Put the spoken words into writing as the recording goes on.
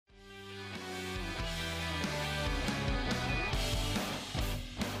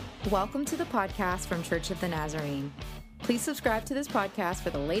Welcome to the podcast from Church of the Nazarene. Please subscribe to this podcast for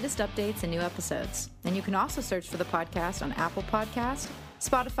the latest updates and new episodes. And you can also search for the podcast on Apple Podcasts,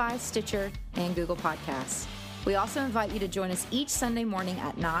 Spotify, Stitcher, and Google Podcasts. We also invite you to join us each Sunday morning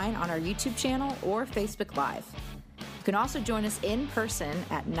at 9 on our YouTube channel or Facebook Live. You can also join us in person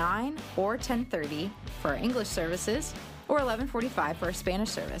at 9 or 10:30 for our English services or 11:45 for our Spanish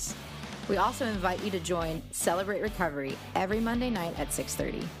service. We also invite you to join Celebrate Recovery every Monday night at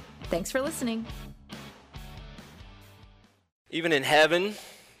 6:30. Thanks for listening. Even in heaven,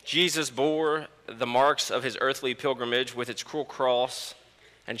 Jesus bore the marks of his earthly pilgrimage with its cruel cross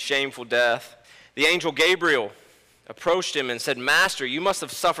and shameful death. The angel Gabriel approached him and said, "Master, you must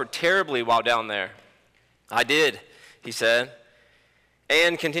have suffered terribly while down there." "I did," he said.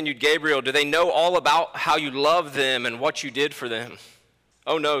 "And," continued Gabriel, "do they know all about how you love them and what you did for them?"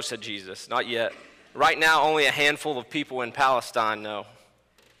 "Oh no," said Jesus, "not yet. Right now only a handful of people in Palestine know."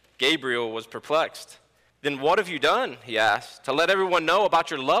 Gabriel was perplexed. "Then what have you done," he asked, "to let everyone know about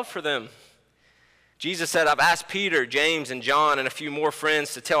your love for them?" Jesus said, "I've asked Peter, James, and John, and a few more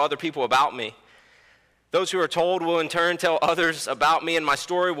friends to tell other people about me. Those who are told will in turn tell others about me, and my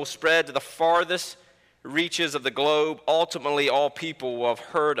story will spread to the farthest reaches of the globe. Ultimately, all people will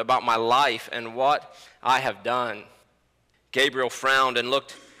have heard about my life and what I have done." Gabriel frowned and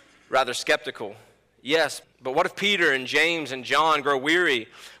looked rather skeptical. "Yes, but what if Peter and James and John grow weary?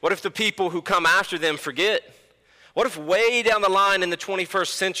 What if the people who come after them forget? What if way down the line in the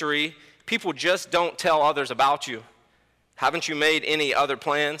 21st century, people just don't tell others about you? Haven't you made any other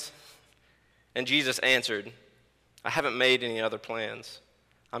plans?" And Jesus answered, "I haven't made any other plans.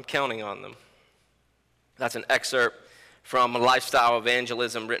 I'm counting on them." That's an excerpt from Lifestyle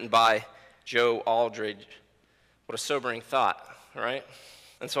Evangelism written by Joe Aldridge. What a sobering thought, right?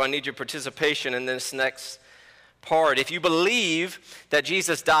 And so I need your participation in this next part. If you believe that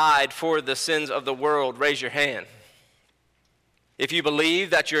Jesus died for the sins of the world, raise your hand. If you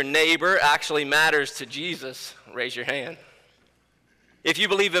believe that your neighbor actually matters to Jesus, raise your hand. If you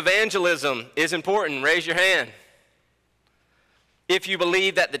believe evangelism is important, raise your hand. If you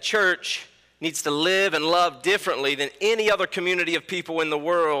believe that the church needs to live and love differently than any other community of people in the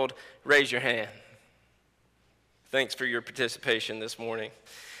world, raise your hand. Thanks for your participation this morning.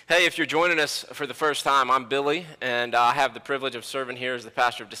 Hey, if you're joining us for the first time, I'm Billy, and I have the privilege of serving here as the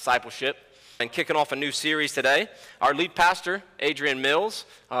pastor of discipleship and kicking off a new series today. Our lead pastor, Adrian Mills,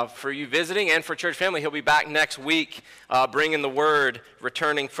 for you visiting and for church family, he'll be back next week bringing the word,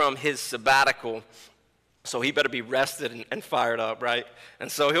 returning from his sabbatical. So he better be rested and fired up, right?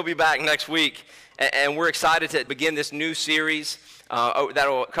 And so he'll be back next week, and we're excited to begin this new series that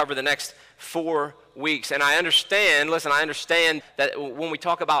will cover the next 4 weeks. And I understand that when we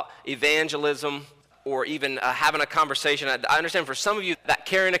talk about evangelism or even having a conversation, I understand for some of you that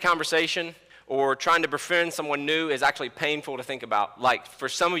carrying a conversation or trying to befriend someone new is actually painful to think about. Like for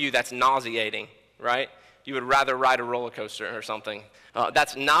some of you, that's nauseating, right? You would rather ride a roller coaster or something.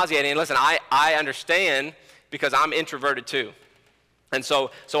 That's nauseating. And listen, I understand because I'm introverted too. And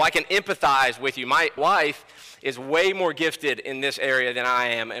so I can empathize with you. My wife is way more gifted in this area than I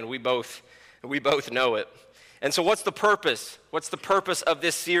am, and we both know it. And so what's the purpose? What's the purpose of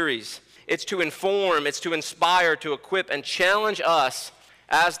this series? It's to inform, it's to inspire, to equip, and challenge us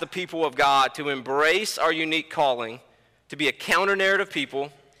as the people of God to embrace our unique calling, to be a counter-narrative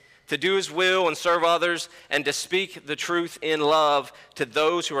people, to do His will and serve others, and to speak the truth in love to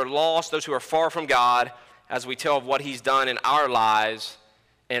those who are lost, those who are far from God, as we tell of what He's done in our lives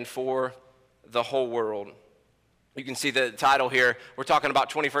and for the whole world. You can see the title here. We're talking about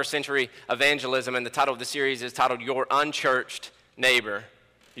 21st century evangelism, and the title of the series is titled Your Unchurched Neighbor.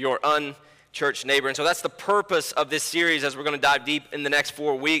 Your Unchurched Neighbor. And so that's the purpose of this series as we're going to dive deep in the next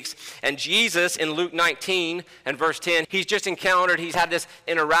 4 weeks. And Jesus, in Luke 19 and verse 10, he's had this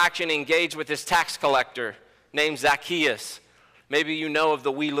interaction, engaged with this tax collector named Zacchaeus. Maybe you know of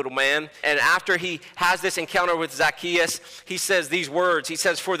the wee little man. And after he has this encounter with Zacchaeus, he says these words. He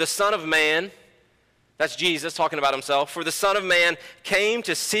says, "For the Son of Man," that's Jesus talking about himself, "for the Son of Man came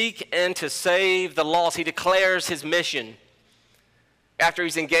to seek and to save the lost." He declares his mission. After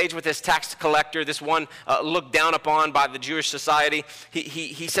he's engaged with this tax collector, this one looked down upon by the Jewish society,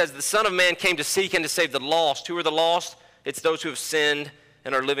 he says, "The Son of Man came to seek and to save the lost." Who are the lost? It's those who have sinned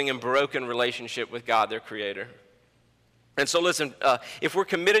and are living in broken relationship with God, their Creator. And so listen, if we're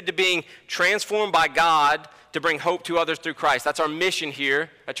committed to being transformed by God to bring hope to others through Christ, that's our mission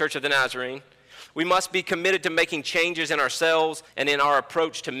here at Church of the Nazarene, we must be committed to making changes in ourselves and in our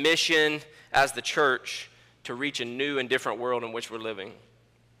approach to mission as the church to reach a new and different world in which we're living.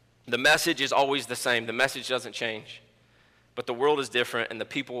 The message is always the same. The message doesn't change. but the world is different, and the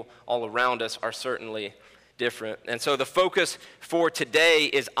people all around us are certainly different. And so the focus for today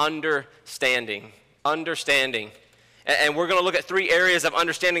is understanding. Understanding. And we're going to look at three areas of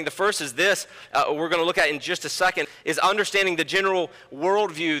understanding. The first is this, we're going to look at in just a second, is understanding the general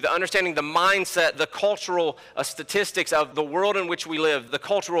worldview, the understanding the mindset, the cultural statistics of the world in which we live, the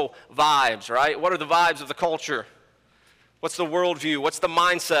cultural vibes, right? What are the vibes of the culture? What's the worldview? What's the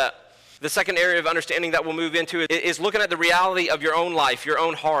mindset? The second area of understanding that we'll move into is looking at the reality of your own life, your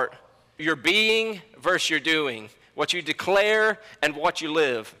own heart, your being versus your doing, what you declare and what you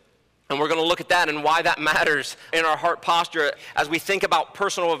live. And we're going to look at that and why that matters in our heart posture as we think about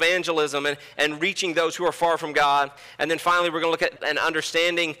personal evangelism and reaching those who are far from God. And then finally, we're going to look at an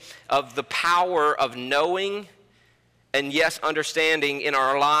understanding of the power of knowing and, yes, understanding in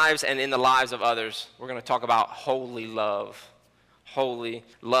our lives and in the lives of others. We're going to talk about holy love. Holy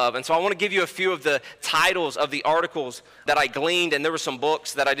love. And so I want to give you a few of the titles of the articles that I gleaned, and there were some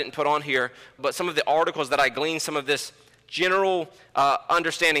books that I didn't put on here, but some of the articles that I gleaned, some of this general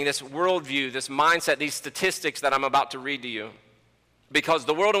understanding, this worldview, this mindset, these statistics that I'm about to read to you. Because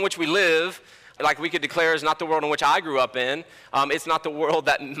the world in which we live, like we could declare, is not the world in which I grew up in. It's not the world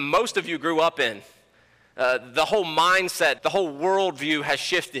that most of you grew up in. The whole mindset, the whole worldview has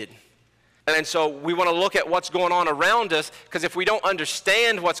shifted. And so we want to look at what's going on around us, because if we don't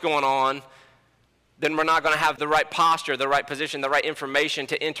understand what's going on, then we're not going to have the right posture, the right position, the right information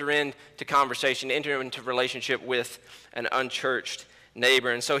to enter into conversation, enter into relationship with an unchurched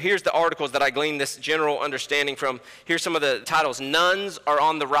neighbor. And so here's the articles that I gleaned this general understanding from. Here's some of the titles. Nuns are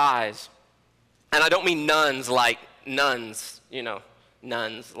on the rise. And I don't mean nuns like nuns,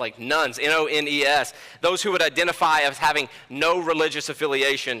 nuns, like nuns, N-O-N-E-S. Those who would identify as having no religious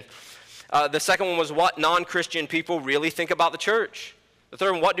affiliation. The second one was what non-Christian people really think about the church. The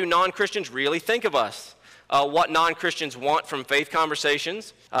third one, what do non-Christians really think of us? What non-Christians want from faith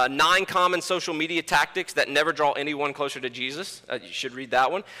conversations. 9 common social media tactics that never draw anyone closer to Jesus. You should read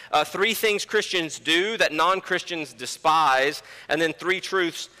that one. 3 things Christians do that non-Christians despise. And then 3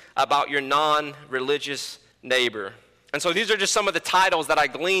 truths about your non-religious neighbor. And so these are just some of the titles that I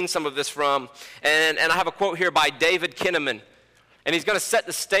gleaned some of this from. And I have a quote here by David Kinnaman. And he's going to set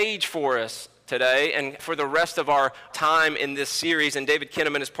the stage for us today and for the rest of our time in this series. And David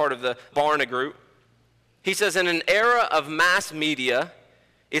Kinnaman is part of the Barna Group. He says, in an era of mass media,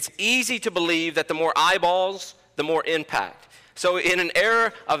 it's easy to believe that the more eyeballs, the more impact. So in an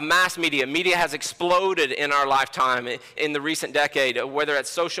era of mass media, media has exploded in our lifetime in the recent decade. Whether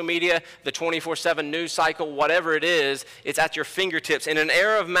it's social media, the 24/7 news cycle, whatever it is, it's at your fingertips. In an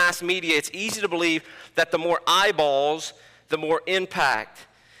era of mass media, it's easy to believe that the more eyeballs, the more impact.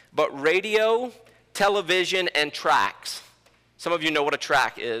 But radio, television, and tracts, some of you know what a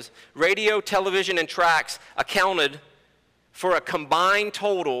tract is. Radio, television, and tracts accounted for a combined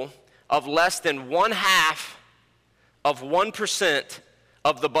total of less than 0.5%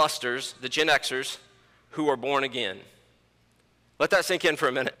 of the busters, the Gen Xers, who are born again. Let that sink in for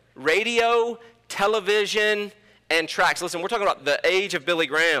a minute. Radio, television, and tracts. Listen, we're talking about the age of Billy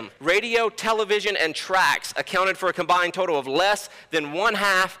Graham. Radio, television, and tracts accounted for a combined total of less than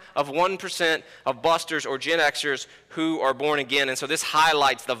 0.5% of busters or Gen Xers who are born again. And so this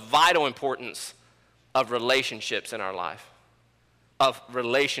highlights the vital importance of relationships in our life, of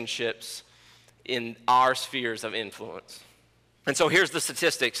relationships in our spheres of influence. And so here's the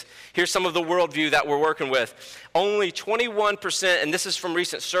statistics. Here's some of the worldview that we're working with. Only 21%, and this is from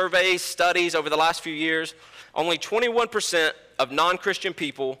recent surveys, studies over the last few years, only 21% of non-Christian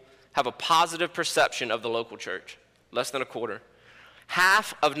people have a positive perception of the local church, less than a quarter.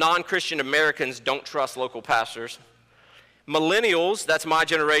 Half of non-Christian Americans don't trust local pastors. Millennials, that's my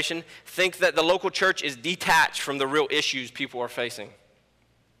generation, think that the local church is detached from the real issues people are facing.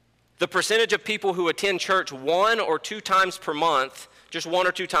 The percentage of people who attend church 1 or 2 times per month, just 1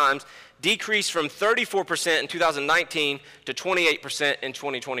 or 2 times, decreased from 34% in 2019 to 28% in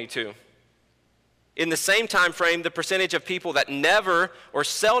 2022. In the same time frame, the percentage of people that never or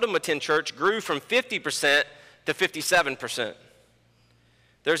seldom attend church grew from 50% to 57%.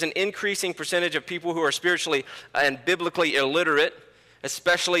 There's an increasing percentage of people who are spiritually and biblically illiterate,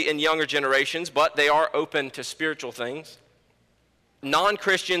 especially in younger generations, but they are open to spiritual things.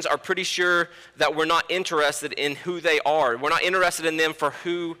 Non-Christians are pretty sure that we're not interested in who they are. We're not interested in them for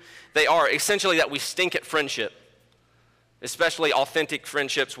who they are. Essentially, that we stink at friendship, especially authentic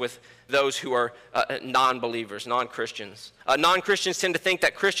friendships with those who are non-believers, non-Christians. Non-Christians tend to think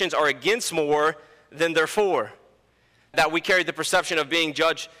that Christians are against more than they're for, that we carry the perception of being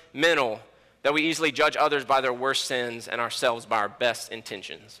judgmental, that we easily judge others by their worst sins and ourselves by our best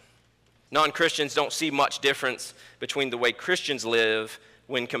intentions. Non-Christians don't see much difference between the way Christians live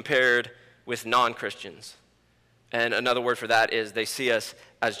when compared with non-Christians. And another word for that is they see us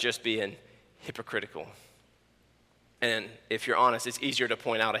as just being hypocritical. And if you're honest, it's easier to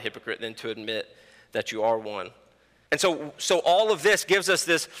point out a hypocrite than to admit that you are one. And so all of this gives us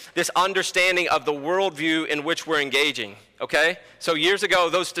this understanding of the worldview in which we're engaging, okay? So years ago,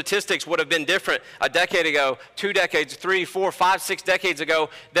 those statistics would have been different. A decade ago, 2 decades, 3, 4, 5, 6 decades ago,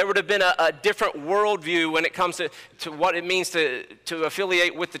 there would have been a different worldview when it comes to what it means to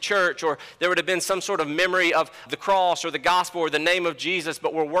affiliate with the church, or there would have been some sort of memory of the cross or the gospel or the name of Jesus,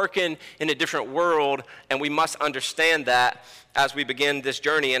 but we're working in a different world, and we must understand that as we begin this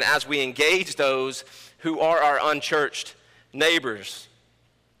journey and as we engage those who are our unchurched neighbors.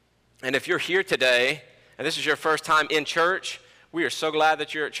 And if you're here today, and this is your first time in church, we are so glad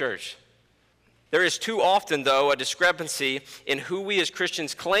that you're at church. There is too often, though, a discrepancy in who we as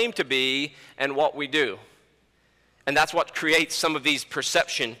Christians claim to be and what we do. And that's what creates some of these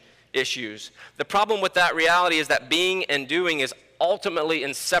perception issues. The problem with that reality is that being and doing is ultimately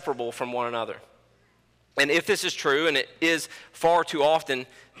inseparable from one another. And if this is true, and it is far too often,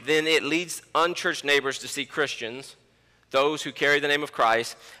 then it leads unchurched neighbors to see Christians, those who carry the name of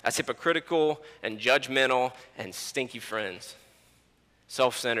Christ, as hypocritical and judgmental and stinky friends,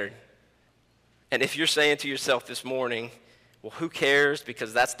 self-centered. And if you're saying to yourself this morning, well, who cares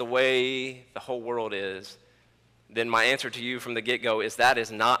because that's the way the whole world is, then my answer to you from the get-go is that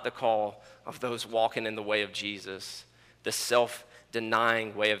is not the call of those walking in the way of Jesus, the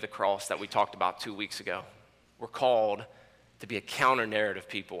self-denying way of the cross that we talked about 2 weeks ago. We're called to be a counter-narrative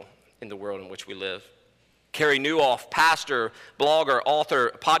people in the world in which we live. Carey Nieuwhof, pastor, blogger,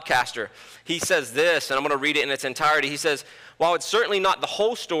 author, podcaster, he says this, and I'm going to read it in its entirety. He says, while it's certainly not the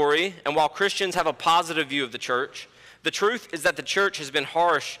whole story, and while Christians have a positive view of the church, the truth is that the church has been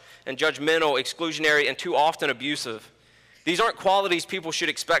harsh and judgmental, exclusionary, and too often abusive. These aren't qualities people should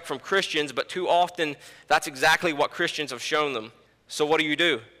expect from Christians, but too often that's exactly what Christians have shown them. So what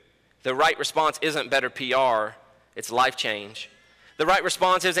do? The right response isn't better PR, it's life change. The right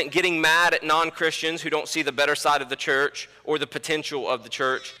response isn't getting mad at non-Christians who don't see the better side of the church or the potential of the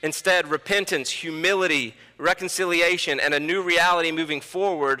church. Instead, repentance, humility, reconciliation, and a new reality moving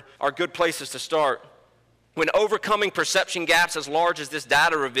forward are good places to start. When overcoming perception gaps as large as this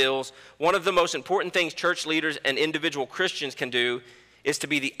data reveals, one of the most important things church leaders and individual Christians can do is to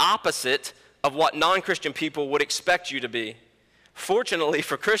be the opposite of what non-Christian people would expect you to be. Fortunately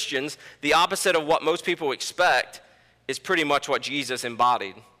for Christians, the opposite of what most people expect is pretty much what Jesus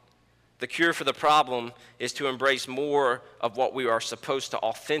embodied. The cure for the problem is to embrace more of what we are supposed to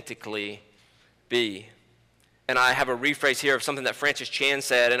authentically be. And I have a rephrase here of something that Francis Chan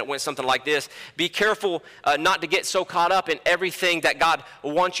said, and it went something like this. Be careful not to get so caught up in everything that God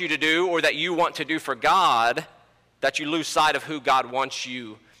wants you to do or that you want to do for God that you lose sight of who God wants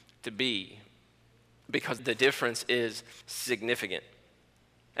you to be, because the difference is significant.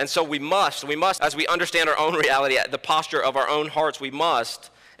 And so we must, as we understand our own reality, the posture of our own hearts, we must,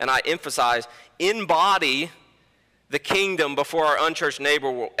 and I emphasize, embody the kingdom before our unchurched neighbor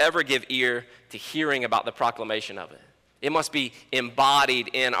will ever give ear to hearing about the proclamation of it. It must be embodied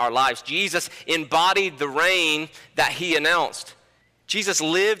in our lives. Jesus embodied the reign that he announced. Jesus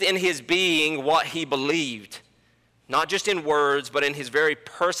lived in his being what he believed, not just in words, but in his very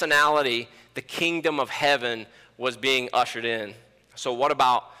personality. The kingdom of heaven was being ushered in. So what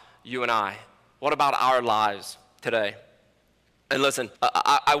about you and I? What about our lives today? And listen,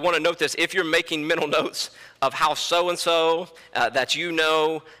 I want to note this. If you're making mental notes of how so-and-so that you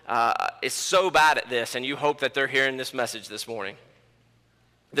know is so bad at this, and you hope that they're hearing this message this morning,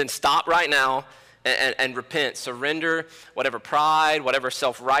 then stop right now and repent. Surrender whatever pride, whatever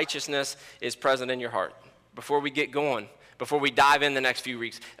self-righteousness is present in your heart. Before we get going, before we dive in the next few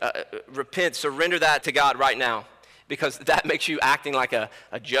weeks, repent, surrender that to God right now, because that makes you acting like a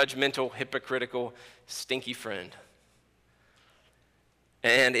judgmental, hypocritical, stinky friend.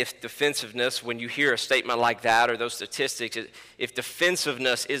 And if defensiveness, when you hear a statement like that or those statistics, if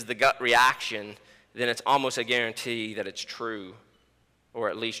defensiveness is the gut reaction, then it's almost a guarantee that it's true, or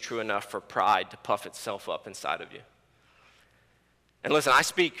at least true enough for pride to puff itself up inside of you. And listen, I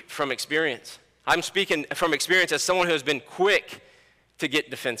speak from experience. I'm speaking from experience as someone who has been quick to get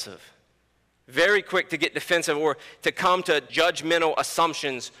defensive. Very quick to get defensive or to come to judgmental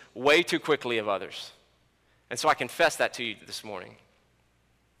assumptions way too quickly of others. And so I confess that to you this morning.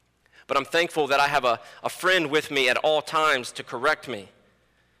 But I'm thankful that I have a friend with me at all times to correct me.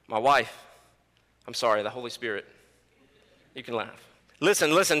 My wife. I'm sorry, the Holy Spirit. You can laugh.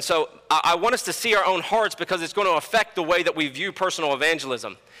 Listen. So I want us to see our own hearts because it's going to affect the way that we view personal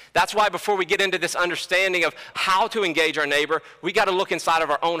evangelism. That's why before we get into this understanding of how to engage our neighbor, we got to look inside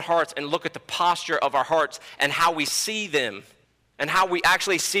of our own hearts and look at the posture of our hearts and how we see them and how we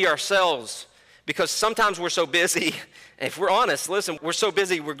actually see ourselves. Because sometimes we're so busy, if we're honest, listen, we're so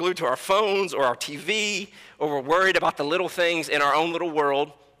busy, we're glued to our phones or our TV, or we're worried about the little things in our own little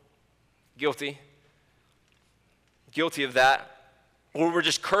world. Guilty of that. Or we're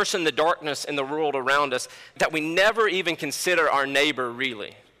just cursing the darkness in the world around us that we never even consider our neighbor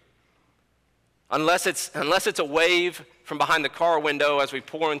really. Unless it's a wave from behind the car window as we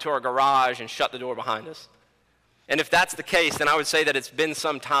pour into our garage and shut the door behind us. And if that's the case, then I would say that it's been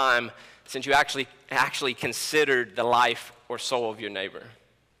some time since you actually considered the life or soul of your neighbor.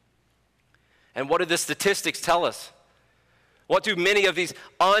 And what do the statistics tell us? What do many of these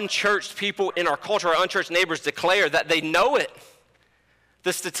unchurched people in our culture, our unchurched neighbors, declare? That they know it.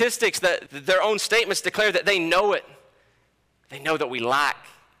 The statistics, that their own statements declare that they know it. They know that we lack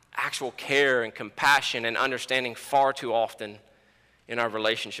actual care and compassion and understanding far too often in our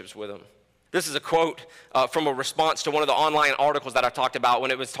relationships with them. This is a quote from a response to one of the online articles that I talked about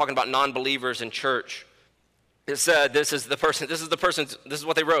when it was talking about non-believers in church. It said, this is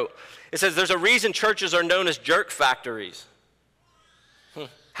what they wrote. It says, there's a reason churches are known as jerk factories.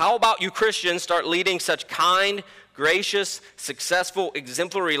 How about you Christians start leading such kind, gracious, successful,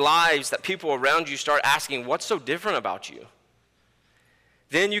 exemplary lives that people around you start asking, what's so different about you?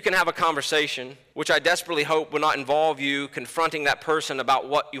 Then you can have a conversation, which I desperately hope will not involve you confronting that person about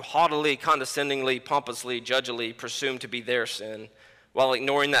what you haughtily, condescendingly, pompously, judgily presume to be their sin, while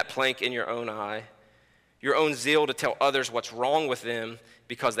ignoring that plank in your own eye, your own zeal to tell others what's wrong with them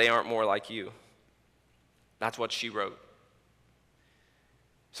because they aren't more like you. That's what she wrote.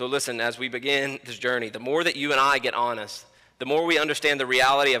 So listen, as we begin this journey, the more that you and I get honest, the more we understand the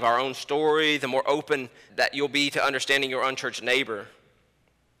reality of our own story, the more open that you'll be to understanding your unchurched neighbor.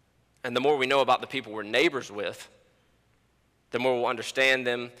 And the more we know about the people we're neighbors with, the more we'll understand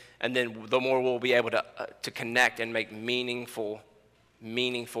them, and then the more we'll be able to connect and make meaningful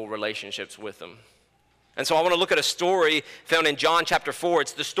relationships with them. And so I want to look at a story found in John chapter 4.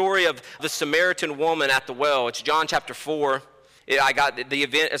 It's the story of the Samaritan woman at the well. It's John chapter 4. The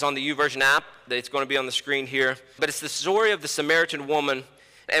event is on the YouVersion app. It's going to be on the screen here. But it's the story of the Samaritan woman,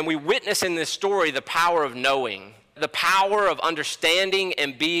 and we witness in this story the power of knowing, the power of understanding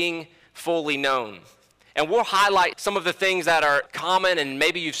and being fully known. And we'll highlight some of the things that are common and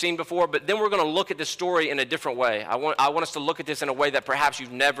maybe you've seen before, but then we're going to look at this story in a different way. I want us to look at this in a way that perhaps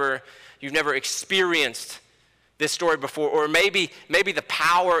you've never experienced this story before, or maybe the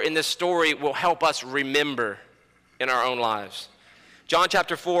power in this story will help us remember in our own lives. John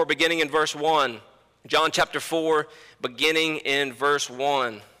chapter 4, beginning in verse 1. John chapter 4, beginning in verse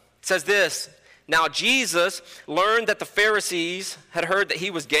 1. It says this, now Jesus learned that the Pharisees had heard that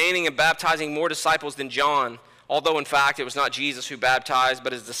he was gaining and baptizing more disciples than John, although in fact it was not Jesus who baptized,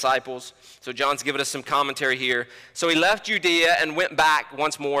 but his disciples. So John's giving us some commentary here. So he left Judea and went back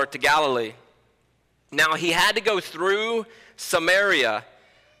once more to Galilee. Now he had to go through Samaria.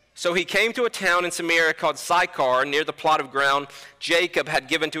 So he came to a town in Samaria called Sychar, near the plot of ground Jacob had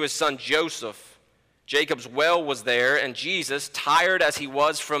given to his son Joseph. Jacob's well was there, and Jesus, tired as he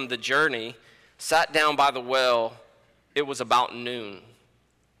was from the journey, sat down by the well. It was about noon.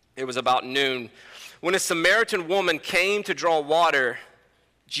 When a Samaritan woman came to draw water,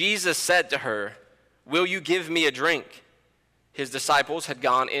 Jesus said to her, will you give me a drink? His disciples had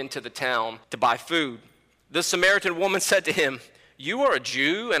gone into the town to buy food. The Samaritan woman said to him, you are a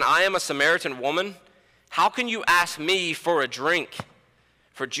Jew and I am a Samaritan woman. How can you ask me for a drink?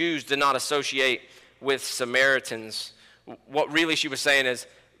 For Jews did not associate with Samaritans. What really she was saying is,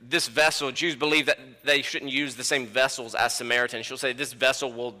 this vessel, Jews believe that they shouldn't use the same vessels as Samaritans. She'll say, this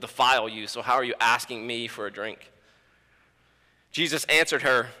vessel will defile you, so how are you asking me for a drink? Jesus answered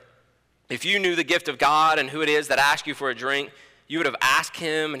her, if you knew the gift of God and who it is that asked you for a drink, you would have asked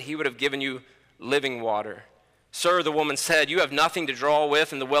him and he would have given you living water. Sir, the woman said, you have nothing to draw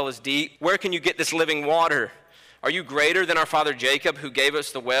with and the well is deep. Where can you get this living water? Are you greater than our father Jacob, who gave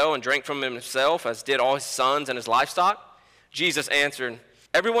us the well and drank from himself, as did all his sons and his livestock? Jesus answered,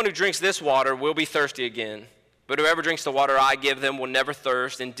 everyone who drinks this water will be thirsty again, but whoever drinks the water I give them will never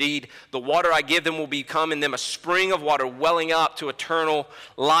thirst. Indeed, the water I give them will become in them a spring of water welling up to eternal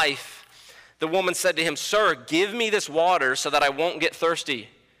life. The woman said to him, sir, give me this water so that I won't get thirsty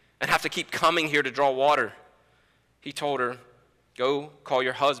and have to keep coming here to draw water. He told her, go call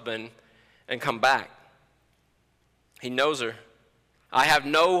your husband and come back. He knows her. I have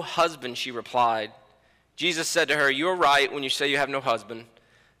no husband, she replied. Jesus said to her, "You are right when you say you have no husband.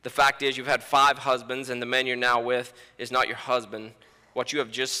 The fact is you've had 5 husbands, and the man you're now with is not your husband. What you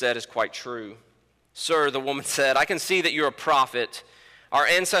have just said is quite true." "Sir," the woman said, "I can see that you're a prophet. Our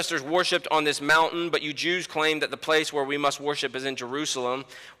ancestors worshipped on this mountain, but you Jews claim that the place where we must worship is in Jerusalem."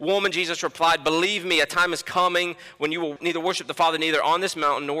 "Woman," Jesus replied, "believe me, a time is coming when you will neither worship the Father neither on this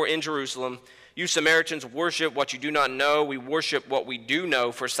mountain nor in Jerusalem. You Samaritans worship what you do not know. We worship what we do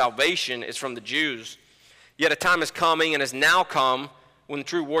know, for salvation is from the Jews. Yet a time is coming and has now come when the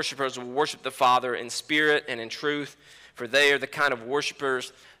true worshipers will worship the Father in spirit and in truth, for they are the kind of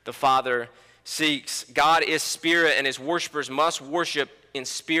worshipers the Father seeks. God is spirit, and his worshipers must worship in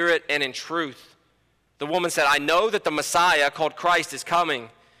spirit and in truth." The woman said, "I know that the Messiah, called Christ, is coming.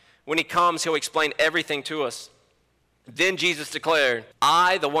 When he comes, he'll explain everything to us." Then Jesus declared,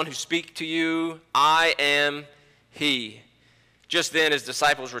 "I, the one who speaks to you, I am he." Just then his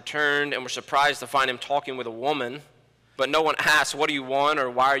disciples returned and were surprised to find him talking with a woman. But no one asked, "What do you want?" or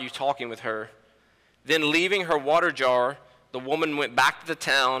 "Why are you talking with her?" Then leaving her water jar, the woman went back to the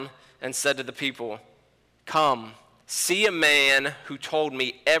town and said to the people, "Come, see a man who told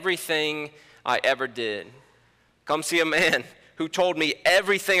me everything I ever did." Come see a man who told me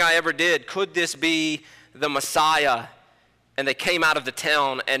everything I ever did. Could this be the Messiah? And they came out of the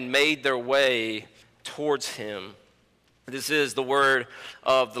town and made their way towards him. This is the word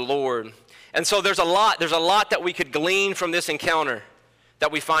of the Lord. And so there's a lot that we could glean from this encounter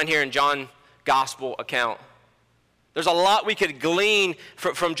that we find here in John's gospel account. There's a lot we could glean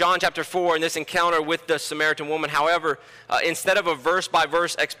from John chapter 4 in this encounter with the Samaritan woman. However, instead of a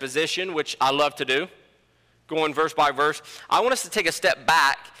verse-by-verse exposition, which I love to do, going verse by verse, I want us to take a step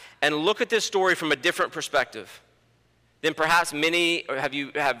back and look at this story from a different perspective than perhaps many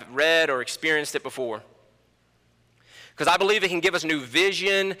have read or experienced it before. Because I believe it can give us new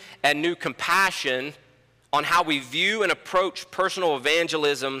vision and new compassion on how we view and approach personal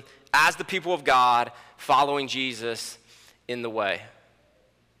evangelism as the people of God following Jesus in the way.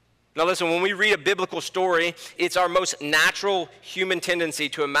 Now listen, when we read a biblical story, it's our most natural human tendency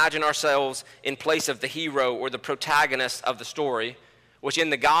to imagine ourselves in place of the hero or the protagonist of the story, which in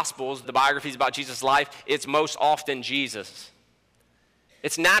the Gospels, the biographies about Jesus' life, it's most often Jesus.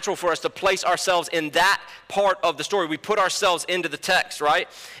 It's natural for us to place ourselves in that part of the story. We put ourselves into the text, right?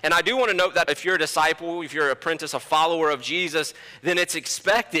 And I do want to note that if you're a disciple, if you're an apprentice, a follower of Jesus, then it's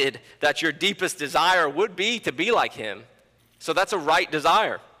expected that your deepest desire would be to be like him. So that's a right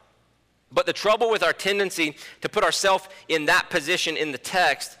desire. But the trouble with our tendency to put ourselves in that position in the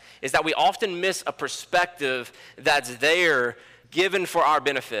text is that we often miss a perspective that's there given for our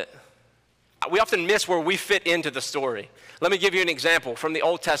benefit. We often miss where we fit into the story. Let me give you an example from the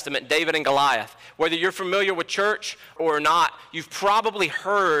Old Testament, David and Goliath. Whether you're familiar with church or not, you've probably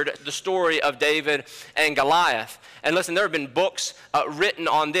heard the story of David and Goliath. And listen, there have been books written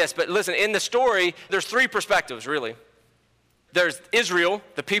on this. But listen, in the story, there's 3 perspectives, really. There's Israel,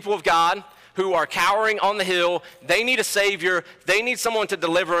 the people of God, who are cowering on the hill. They need a savior. They need someone to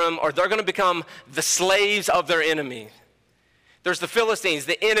deliver them, or they're going to become the slaves of their enemy. There's the Philistines,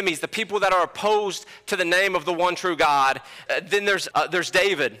 the enemies, the people that are opposed to the name of the one true God. Then there's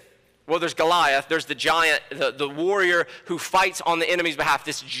David. Well, there's Goliath. There's the giant, the warrior who fights on the enemy's behalf.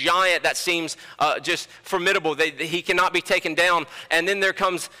 This giant that seems just formidable. He cannot be taken down. And then there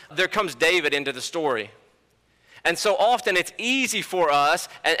comes David into the story. And so often it's easy for us,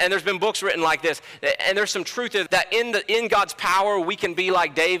 and there's been books written like this, and there's some truth that in God's power we can be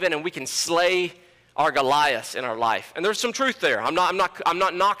like David and we can slay our Goliaths in our life. And there's some truth there. I'm not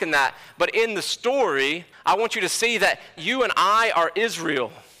knocking that. But in the story, I want you to see that you and I are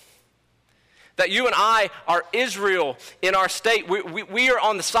Israel. That you and I are Israel in our state. We are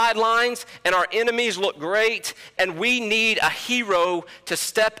on the sidelines, and our enemies look great, and we need a hero to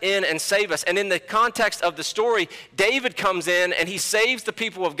step in and save us. And in the context of the story, David comes in, and he saves the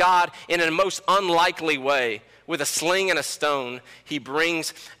people of God in a most unlikely way. With a sling and a stone, he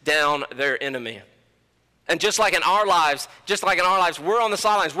brings down their enemy. And just like in our lives, we're on the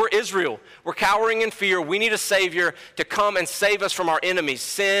sidelines. We're Israel. We're cowering in fear. We need a Savior to come and save us from our enemies,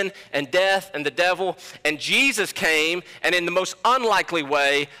 sin and death and the devil. And Jesus came, and in the most unlikely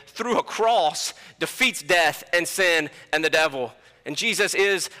way, through a cross, defeats death and sin and the devil. And Jesus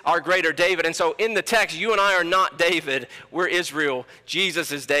is our greater David. And so in the text, you and I are not David. We're Israel.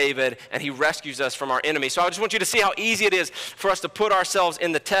 Jesus is David, and he rescues us from our enemies. So I just want you to see how easy it is for us to put ourselves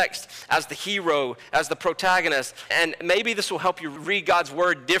in the text as the hero, as the protagonist. And maybe this will help you read God's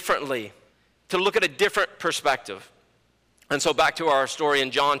word differently, to look at a different perspective. And so back to our story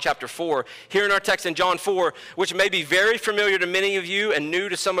in John chapter 4. Here in our text in John 4, which may be very familiar to many of you and new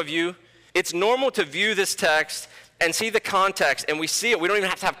to some of you, It's normal to view this text and see the context, and we see it. We don't even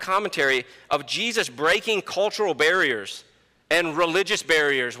have to have commentary of Jesus breaking cultural barriers and religious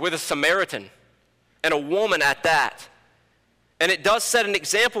barriers with a Samaritan, and a woman at that. And it does set an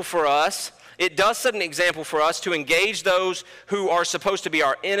example for us. It does set an example for us to engage those who are supposed to be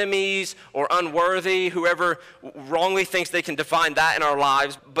our enemies or unworthy, whoever wrongly thinks they can define that in our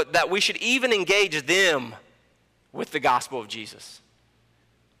lives, but that we should even engage them with the gospel of Jesus.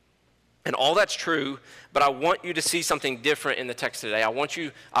 And all that's true, but I want you to see something different in the text today. I want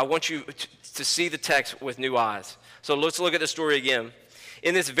you to see the text with new eyes. So let's look at the story again.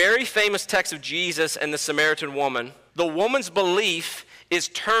 In this very famous text of Jesus and the Samaritan woman, the woman's belief is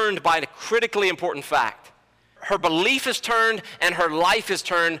turned by a critically important fact. Her belief is turned and her life is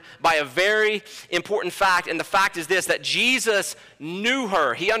turned by a very important fact. And the fact is this, that Jesus knew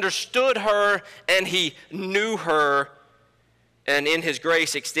her. He understood her and he knew her. And in his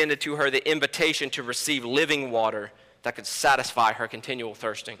grace extended to her the invitation to receive living water that could satisfy her continual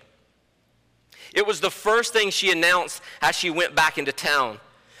thirsting. It was the first thing she announced as she went back into town.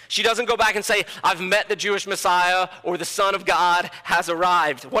 She doesn't go back and say, I've met the Jewish Messiah, or the Son of God has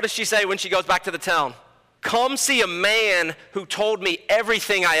arrived. What does she say when she goes back to the town? Come see a man who told me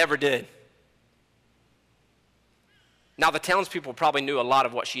everything I ever did. Now the townspeople probably knew a lot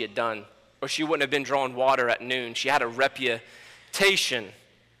of what she had done, or she wouldn't have been drawing water at noon. She had a reputation.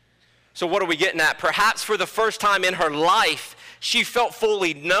 So what are we getting at? Perhaps for the first time in her life, she felt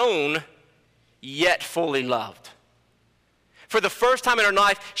fully known, yet fully loved. For the first time in her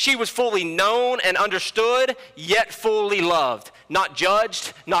life, she was fully known and understood, yet fully loved. Not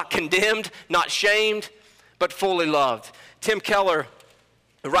judged, not condemned, not shamed, but fully loved. Tim Keller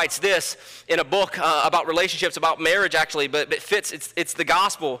writes this in a book about relationships, about marriage actually, but it fits, it's the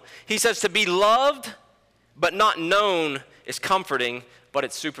gospel. He says, to be loved but not known is comforting, but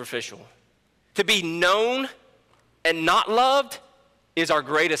it's superficial. To be known and not loved is our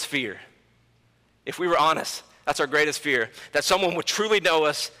greatest fear. If we were honest, that's our greatest fear, that someone would truly know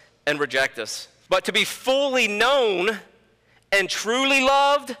us and reject us. But to be fully known and truly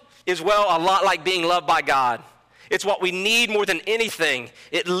loved is, well, a lot like being loved by God. It's what we need more than anything.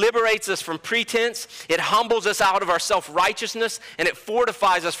 It liberates us from pretense, it humbles us out of our self-righteousness, and it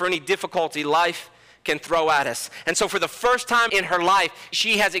fortifies us for any difficulty life can throw at us. And so for the first time in her life,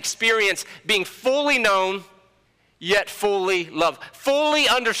 she has experienced being fully known, yet fully loved, fully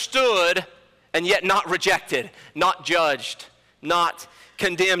understood, and yet not rejected, not judged, not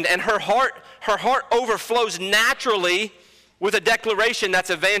condemned. And her heart overflows naturally with a declaration that's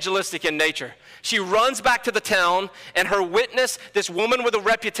evangelistic in nature. She runs back to the town, and her witness, this woman with a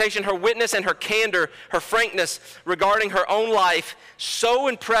reputation, her witness and her candor, her frankness regarding her own life, so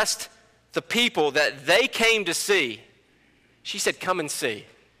impressed the people that they came to see. She said, come and see.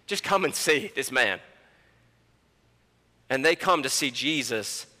 Just come and see this man. And they come to see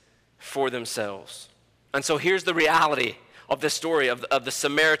Jesus for themselves. And so here's the reality of this story of the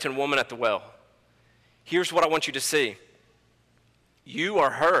Samaritan woman at the well. Here's what I want you to see. You are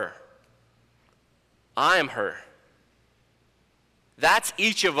her. I am her. That's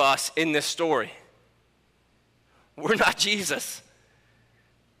each of us in this story. We're not Jesus.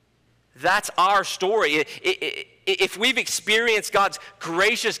 That's our story. If we've experienced God's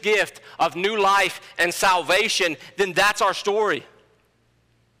gracious gift of new life and salvation, then that's our story.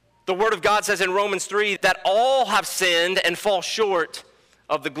 The Word of God says in Romans 3 that all have sinned and fall short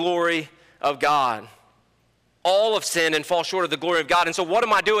of the glory of God. All have sinned and fall short of the glory of God. And so what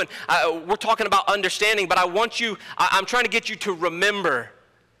am I doing? We're talking about understanding, but I'm trying to get you to remember.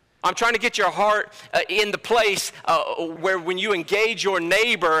 I'm trying to get your heart in the place where when you engage your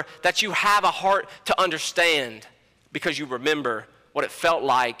neighbor, that you have a heart to understand because you remember what it felt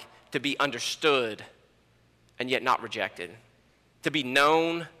like to be understood and yet not rejected. To be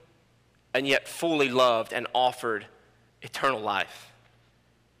known and yet fully loved and offered eternal life.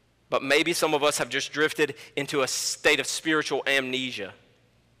 But maybe some of us have just drifted into a state of spiritual amnesia.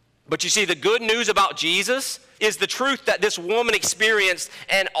 But you see, the good news about Jesus is the truth that this woman experienced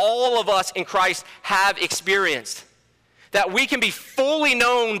and all of us in Christ have experienced. That we can be fully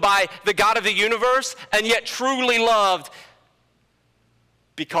known by the God of the universe and yet truly loved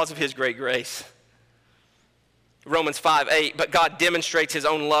because of his great grace. Romans 5:8, but God demonstrates his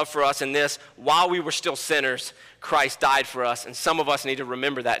own love for us in this: while we were still sinners, Christ died for us. And some of us need to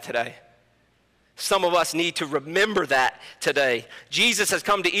remember that today. Some of us need to remember that today. Jesus has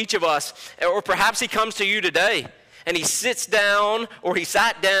come to each of us, or perhaps he comes to you today, and he sits down, or he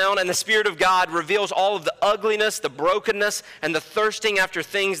sat down, and the Spirit of God reveals all of the ugliness, the brokenness, and the thirsting after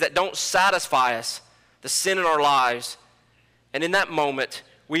things that don't satisfy us, the sin in our lives. And in that moment,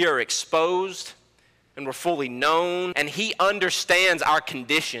 We are exposed and we're fully known, and he understands our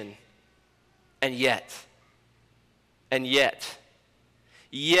condition. And yet,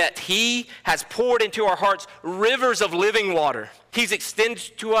 he has poured into our hearts rivers of living water. He's extended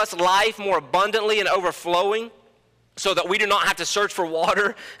to us life more abundantly and overflowing so that we do not have to search for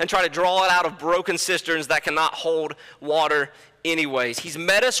water and try to draw it out of broken cisterns that cannot hold water anyways. He's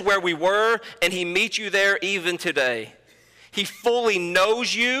met us where we were, and he meets you there even today. He fully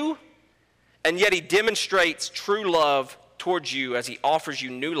knows you, and yet he demonstrates true love towards you as he offers you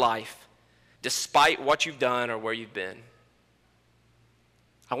new life despite what you've done or where you've been.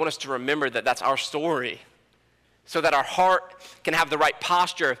 I want us to remember that that's our story so that our heart can have the right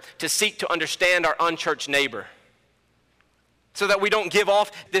posture to seek to understand our unchurched neighbor. So that we don't give off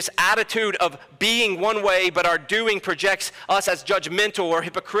this attitude of being one way, but our doing projects us as judgmental or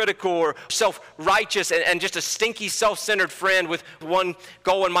hypocritical or self-righteous and just a stinky, self-centered friend with one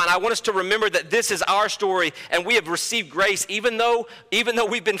goal in mind. I want us to remember that this is our story, and we have received grace. Even though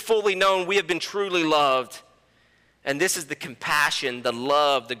we've been fully known, we have been truly loved. And this is the compassion, the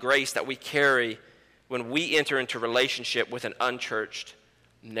love, the grace that we carry when we enter into relationship with an unchurched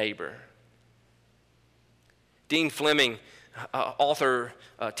neighbor. Dean Fleming, author,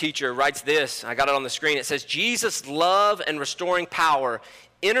 teacher, writes this. I got it on the screen. It says, Jesus' love and restoring power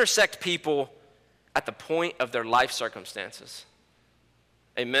intersect people at the point of their life circumstances.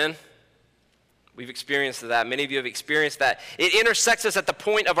 Amen? We've experienced that. Many of you have experienced that. It intersects us at the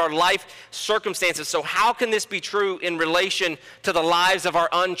point of our life circumstances. So how can this be true in relation to the lives of our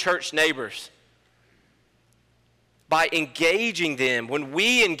unchurched neighbors? By engaging them, when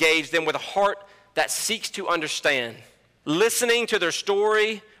we engage them with a heart that seeks to understand, listening to their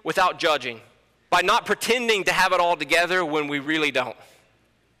story without judging, by not pretending to have it all together when we really don't.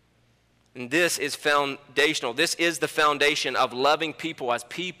 And this is foundational. This is the foundation of loving people as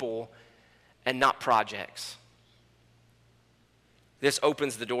people and not projects. This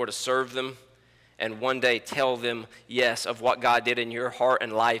opens the door to serve them and one day tell them, yes, of what God did in your heart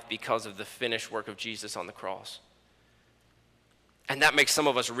and life because of the finished work of Jesus on the cross. And that makes some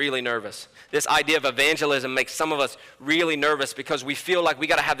of us really nervous. This idea of evangelism makes some of us really nervous because we feel like we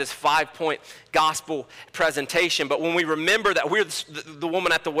got to have this 5-point gospel presentation. But when we remember that we're the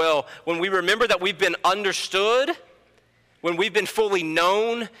woman at the well, when we remember that we've been understood, when we've been fully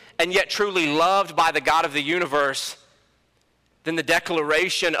known and yet truly loved by the God of the universe, then the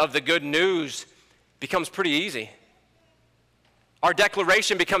declaration of the good news becomes pretty easy. Our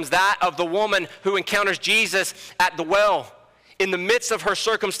declaration becomes that of the woman who encounters Jesus at the well in the midst of her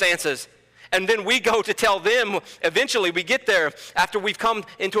circumstances. And then we go to tell them, eventually we get there, after we've come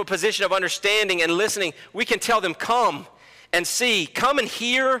into a position of understanding and listening, we can tell them, come and see, come and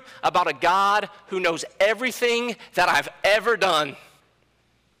hear about a God who knows everything that I've ever done.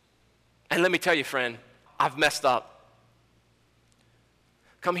 And let me tell you, friend, I've messed up.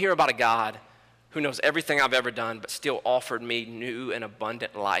 Come hear about a God who knows everything I've ever done, but still offered me new and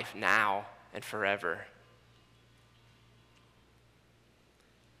abundant life now and forever.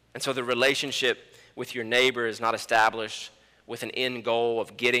 And so the relationship with your neighbor is not established with an end goal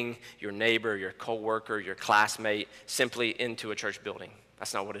of getting your neighbor, your coworker, your classmate simply into a church building.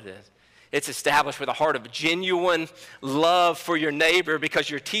 That's not what it is. It's established with a heart of genuine love for your neighbor because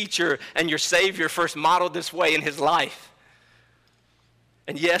your teacher and your Savior first modeled this way in his life.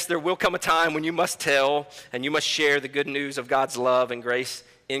 And yes, there will come a time when you must tell and you must share the good news of God's love and grace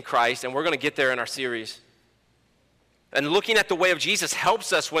in Christ, and we're going to get there in our series. And looking at the way of Jesus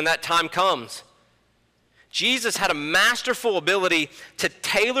helps us when that time comes. Jesus had a masterful ability to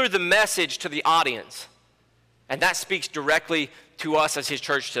tailor the message to the audience. And that speaks directly to us as his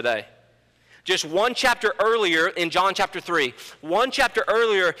church today. Just one chapter earlier in John chapter 3, one chapter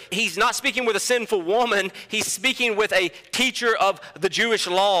earlier, he's not speaking with a sinful woman. He's speaking with a teacher of the Jewish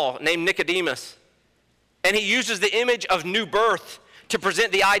law named Nicodemus. And he uses the image of new birth to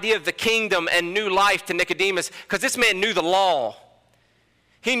present the idea of the kingdom and new life to Nicodemus, because this man knew the law.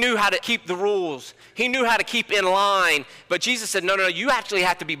 He knew how to keep the rules. He knew how to keep in line. But Jesus said, no, you actually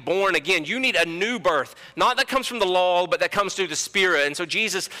have to be born again. You need a new birth. Not that comes from the law, but that comes through the Spirit. And so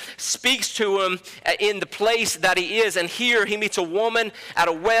Jesus speaks to him in the place that he is. And here he meets a woman at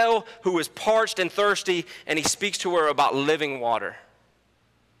a well who is parched and thirsty, and he speaks to her about living water.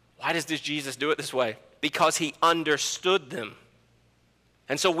 Why does this Jesus do it this way? Because he understood them.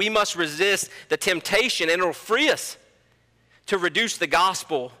 And so we must resist the temptation, and it'll free us to reduce the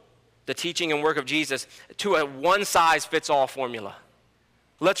gospel, the teaching and work of Jesus, to a one-size-fits-all formula.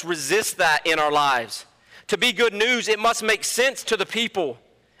 Let's resist that in our lives. To be good news, it must make sense to the people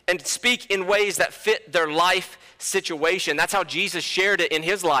and speak in ways that fit their life situation. That's how Jesus shared it in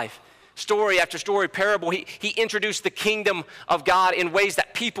his life. Story after story, parable, he introduced the kingdom of God in ways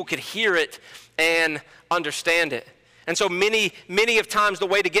that people could hear it and understand it. And so many of times the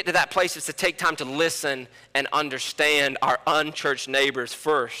way to get to that place is to take time to listen and understand our unchurched neighbors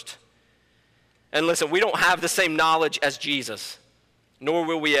first. And listen, we don't have the same knowledge as Jesus, nor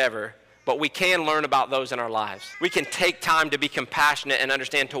will we ever, but we can learn about those in our lives. We can take time to be compassionate and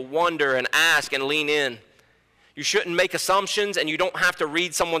understand, to wonder and ask and lean in. You shouldn't make assumptions, and you don't have to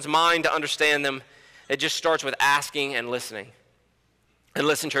read someone's mind to understand them. It just starts with asking and listening. And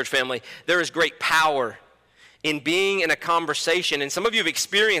listen, church family, there is great power in being in a conversation, and some of you have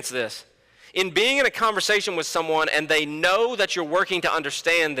experienced this, in being in a conversation with someone and they know that you're working to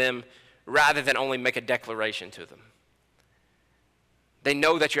understand them rather than only make a declaration to them. They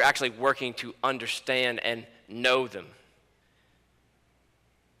know that you're actually working to understand and know them.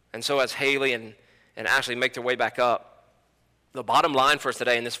 And so as Haley and Ashley make their way back up, the bottom line for us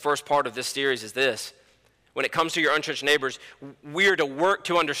today in this first part of this series is this. When it comes to your unchurched neighbors, we're to work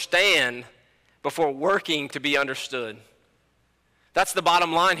to understand before working to be understood. That's the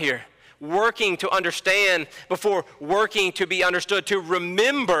bottom line here. Working to understand before working to be understood. To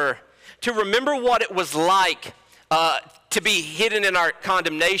remember what it was like to be hidden in our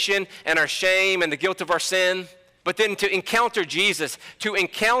condemnation and our shame and the guilt of our sin. But then to encounter Jesus, to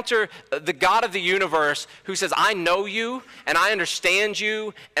encounter the God of the universe who says, I know you and I understand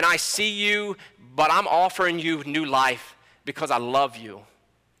you and I see you, but I'm offering you new life because I love you.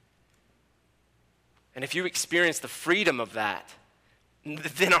 And if you experience the freedom of that,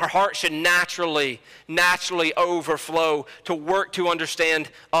 then our heart should naturally overflow to work to understand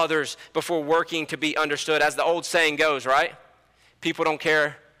others before working to be understood. As the old saying goes, right? People don't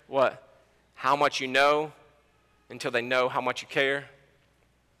care what? How much you know until they know how much you care.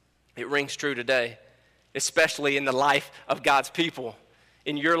 It rings true today, especially in the life of God's people,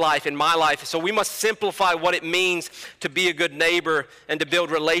 in your life, in my life. So we must simplify what it means to be a good neighbor and to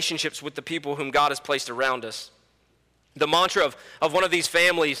build relationships with the people whom God has placed around us. The mantra of one of these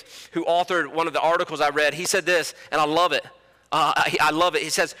families who authored one of the articles I read, he said this, and I love it. I love it. He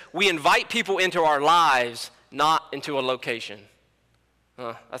says, we invite people into our lives, not into a location.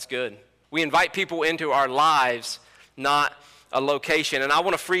 That's good. We invite people into our lives, not a location. And I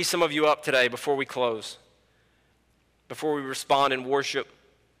want to free some of you up today before we close, before we respond in worship.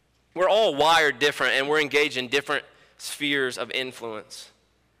 We're all wired different, and we're engaged in different spheres of influence.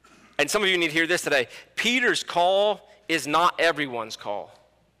 And some of you need to hear this today. Peter's call is not everyone's call.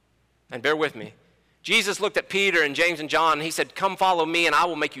 And bear with me. Jesus looked at Peter and James and John, and he said, come follow me, and I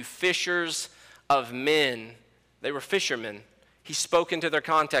will make you fishers of men. They were fishermen. He spoke into their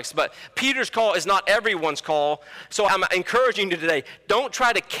context. But Peter's call is not everyone's call. So I'm encouraging you today, don't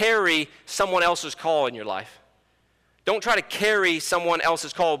try to carry someone else's call in your life. Don't try to carry someone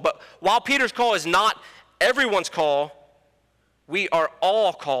else's call. But while Peter's call is not everyone's call, we are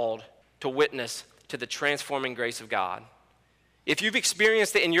all called to witness to the transforming grace of God. If you've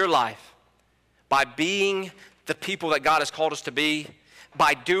experienced it in your life, by being the people that God has called us to be,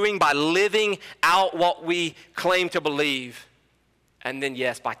 by living out what we claim to believe, and then,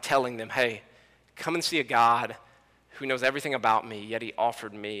 yes, by telling them, hey, come and see a God who knows everything about me, yet he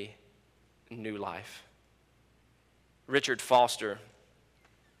offered me new life. Richard Foster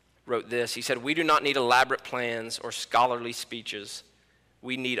wrote this. He said, we do not need elaborate plans or scholarly speeches.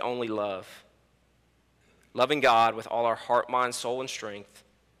 We need only love. Loving God with all our heart, mind, soul, and strength,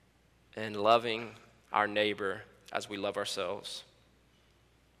 and loving our neighbor as we love ourselves.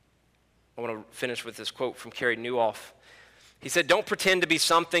 I want to finish with this quote from Carey Nieuwhof. He said, don't pretend to be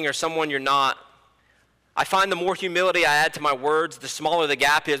something or someone you're not. I find the more humility I add to my words, the smaller the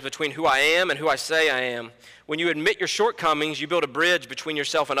gap is between who I am and who I say I am. When you admit your shortcomings, you build a bridge between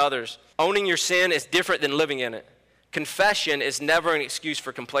yourself and others. Owning your sin is different than living in it. Confession is never an excuse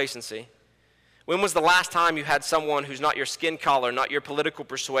for complacency. When was the last time you had someone who's not your skin color, not your political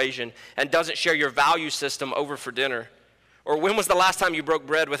persuasion, and doesn't share your value system over for dinner? Or when was the last time you broke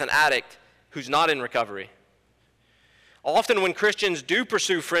bread with an addict who's not in recovery? Often when Christians do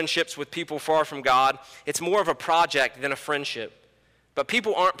pursue friendships with people far from God, it's more of a project than a friendship. But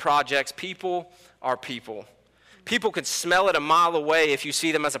people aren't projects, people are people. People could smell it a mile away if you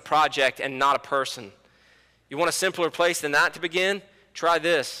see them as a project and not a person. You want a simpler place than that to begin? Try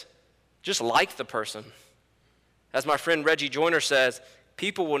this. Just like the person. As my friend Reggie Joyner says,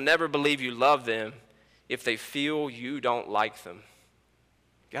 people will never believe you love them if they feel you don't like them.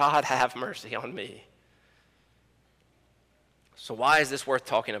 God have mercy on me. So why is this worth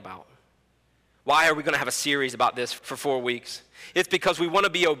talking about? Why are we going to have a series about this for 4 weeks? It's because we want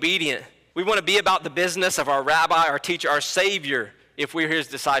to be obedient. We want to be about the business of our rabbi, our teacher, our Savior, if we're his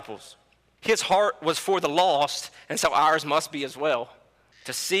disciples. His heart was for the lost, and so ours must be as well.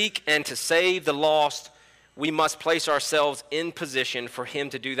 To seek and to save the lost, we must place ourselves in position for him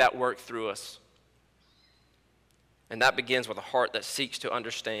to do that work through us. And that begins with a heart that seeks to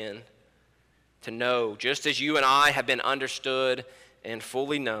understand, to know, just as you and I have been understood and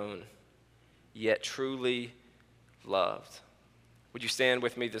fully known, yet truly loved. Would you stand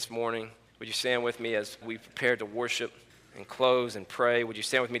with me this morning? Would you stand with me as we prepare to worship and close and pray? Would you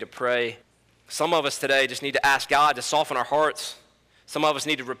stand with me to pray? Some of us today just need to ask God to soften our hearts. Some of us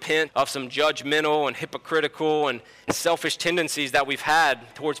need to repent of some judgmental and hypocritical and selfish tendencies that we've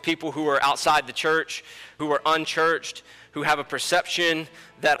had towards people who are outside the church, who are unchurched, who have a perception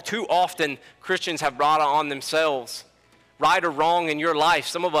that too often Christians have brought on themselves. Right or wrong in your life,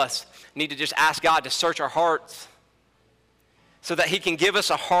 some of us need to just ask God to search our hearts so that he can give us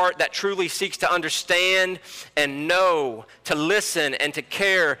a heart that truly seeks to understand and know, to listen and to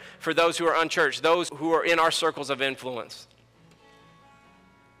care for those who are unchurched, those who are in our circles of influence.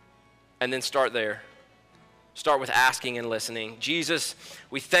 And then start there. Start with asking and listening. Jesus,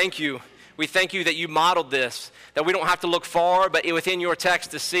 we thank you. We thank you that you modeled this, that we don't have to look far, but within your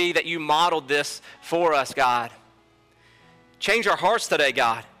text to see that you modeled this for us, God. Change our hearts today,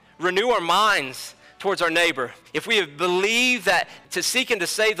 God. Renew our minds towards our neighbor. If we have believed that to seek and to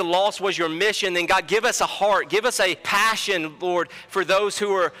save the lost was your mission, then God, give us a heart, give us a passion, Lord, for those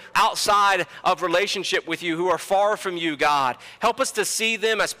who are outside of relationship with you, who are far from you, God. Help us to see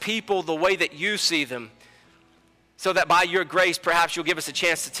them as people the way that you see them, so that by your grace, perhaps you'll give us a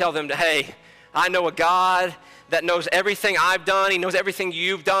chance to tell them, hey, I know a God that knows everything I've done. He knows everything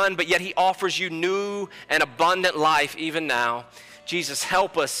you've done, but yet he offers you new and abundant life even now. Jesus,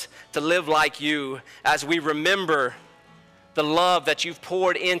 help us to live like you as we remember the love that you've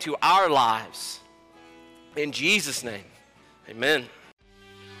poured into our lives. In Jesus' name, amen.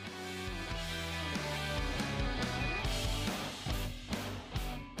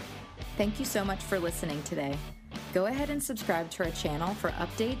 Thank you so much for listening today. Go ahead and subscribe to our channel for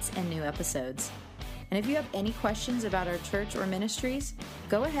updates and new episodes. And if you have any questions about our church or ministries,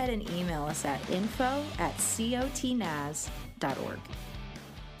 go ahead and email us at info@cotnaz.org.